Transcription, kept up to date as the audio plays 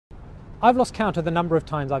I've lost count of the number of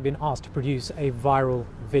times I've been asked to produce a viral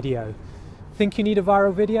video. Think you need a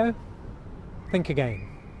viral video? Think again.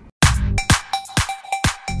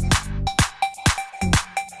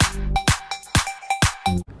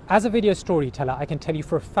 As a video storyteller, I can tell you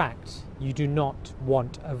for a fact you do not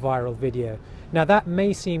want a viral video. Now that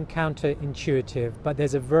may seem counterintuitive, but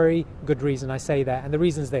there's a very good reason I say that, and the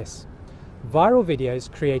reason is this. Viral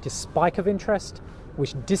videos create a spike of interest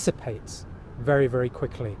which dissipates very, very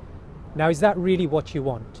quickly. Now, is that really what you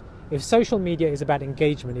want? If social media is about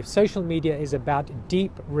engagement, if social media is about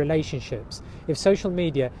deep relationships, if social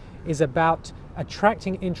media is about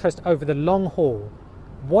attracting interest over the long haul,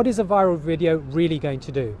 what is a viral video really going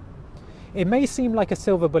to do? It may seem like a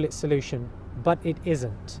silver bullet solution, but it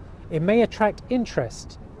isn't. It may attract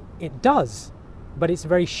interest. It does, but it's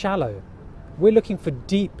very shallow. We're looking for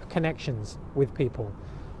deep connections with people.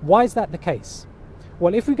 Why is that the case?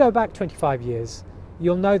 Well, if we go back 25 years,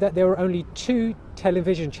 you'll know that there were only 2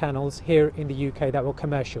 television channels here in the UK that were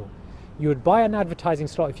commercial. You would buy an advertising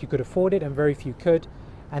slot if you could afford it, and very few could,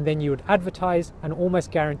 and then you would advertise and almost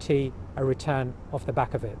guarantee a return off the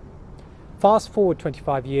back of it. Fast forward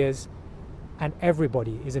 25 years and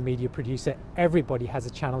everybody is a media producer, everybody has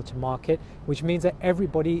a channel to market, which means that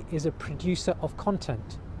everybody is a producer of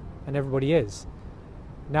content, and everybody is.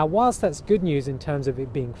 Now, whilst that's good news in terms of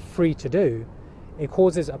it being free to do, it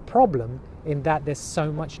causes a problem in that there's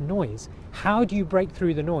so much noise. How do you break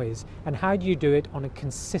through the noise, and how do you do it on a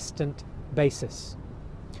consistent basis?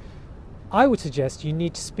 I would suggest you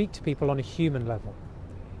need to speak to people on a human level.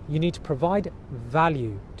 You need to provide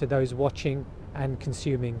value to those watching and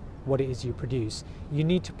consuming what it is you produce. You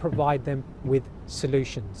need to provide them with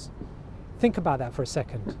solutions. Think about that for a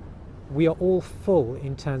second. We are all full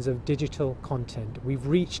in terms of digital content. We've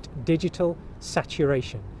reached digital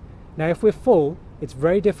saturation. Now, if we're full, it's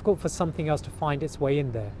very difficult for something else to find its way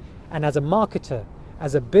in there. And as a marketer,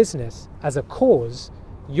 as a business, as a cause,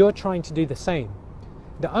 you're trying to do the same.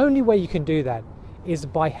 The only way you can do that is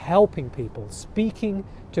by helping people, speaking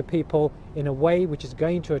to people in a way which is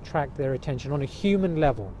going to attract their attention on a human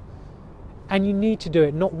level. And you need to do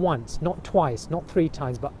it not once, not twice, not 3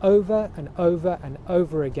 times, but over and over and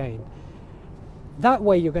over again. That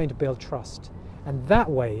way you're going to build trust. And that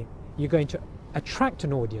way you're going to attract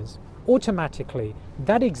an audience automatically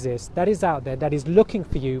that exists, that is out there, that is looking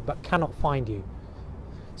for you but cannot find you.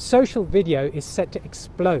 Social video is set to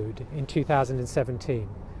explode in 2017.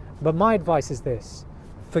 But my advice is this: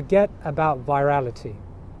 forget about virality.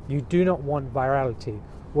 You do not want virality.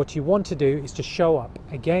 What you want to do is to show up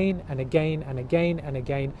again and again and again and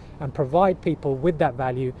again and provide people with that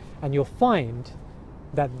value, and you'll find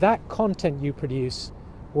that that content you produce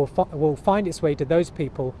will find its way to those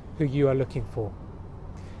people who you are looking for.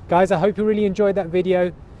 Guys, I hope you really enjoyed that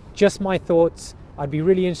video. Just my thoughts. I'd be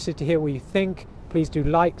really interested to hear what you think. Please do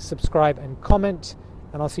like, subscribe and comment,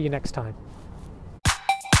 and I'll see you next time.